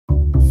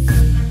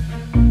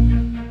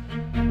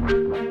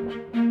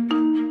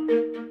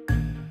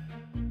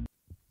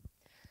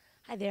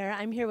Hi there,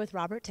 I'm here with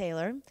Robert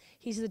Taylor.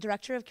 He's the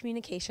Director of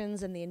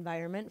Communications and the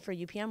Environment for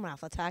UPM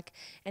Raflatac,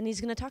 and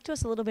he's going to talk to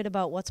us a little bit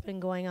about what's been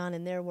going on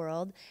in their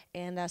world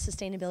and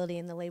sustainability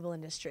in the label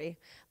industry.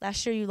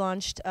 Last year you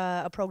launched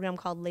a program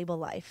called Label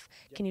Life.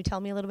 Yep. Can you tell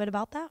me a little bit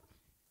about that?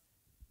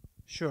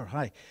 Sure,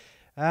 hi.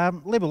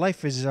 Label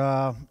Life is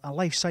a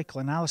life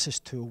cycle analysis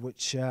tool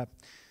which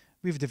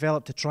we've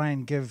developed to try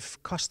and give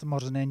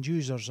customers and end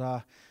users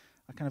a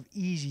kind of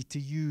easy to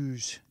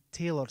use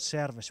tailored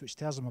service which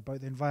tells them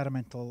about the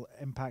environmental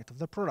impact of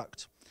their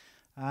product.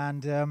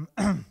 And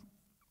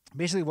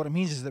basically what it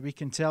means is that we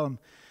can tell them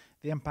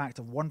the impact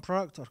of one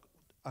product or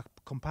a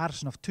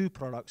comparison of two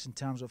products in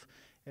terms of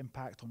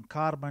impact on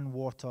carbon,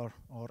 water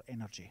or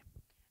energy.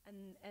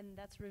 And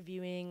that's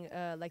reviewing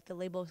like the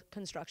label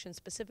construction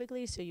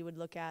specifically, so you would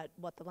look at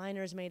what the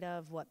liner is made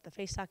of, what the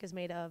face stock is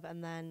made of,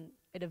 and then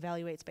it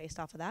evaluates based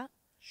off of that?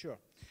 Sure.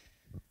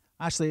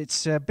 Actually,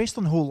 it's based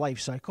on the whole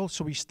life cycle.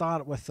 So we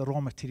start with the raw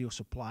material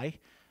supply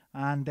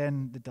and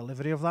then the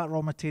delivery of that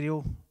raw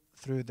material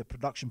through the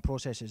production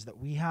processes that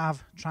we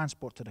have,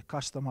 transport to the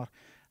customer,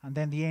 and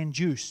then the end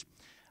use.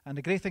 And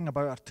the great thing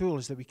about our tool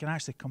is that we can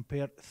actually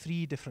compare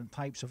 3 different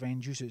types of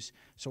end uses.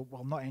 So,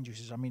 well, not end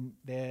uses, I mean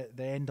the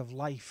end of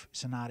life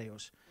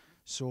scenarios.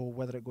 So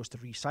whether it goes to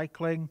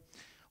recycling,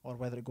 or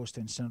whether it goes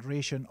to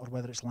incineration, or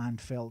whether it's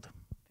landfilled.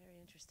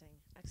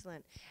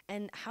 Excellent.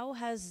 And how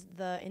has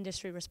the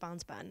industry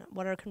response been?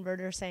 What are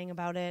converters saying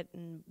about it,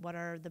 and what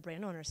are the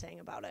brand owners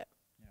saying about it?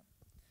 Yeah.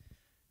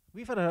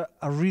 We've had a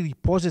really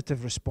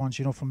positive response,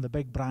 from the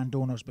big brand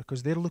owners,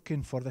 because they're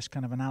looking for this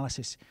kind of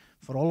analysis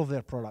for all of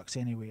their products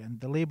anyway, and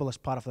the label as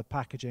part of the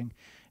packaging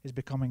is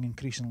becoming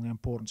increasingly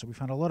important. So we've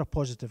had a lot of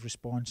positive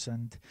response,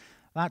 and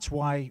that's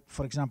why,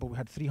 for example, we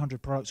had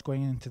 300 products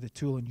going into the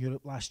tool in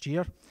Europe last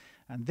year.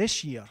 And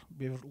this year,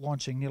 we're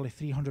launching nearly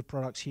 300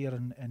 products here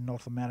in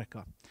North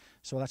America.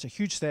 So that's a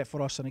huge step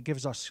for us, and it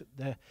gives us,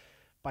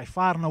 by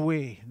far and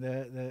away,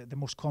 the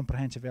most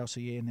comprehensive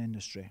LCA in the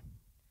industry.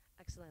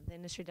 Excellent. The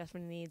industry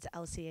definitely needs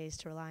LCAs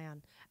to rely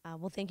on.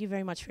 Well, thank you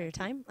very much for your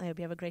time. I hope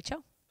you have a great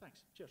show.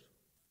 Thanks.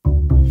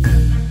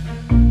 Cheers.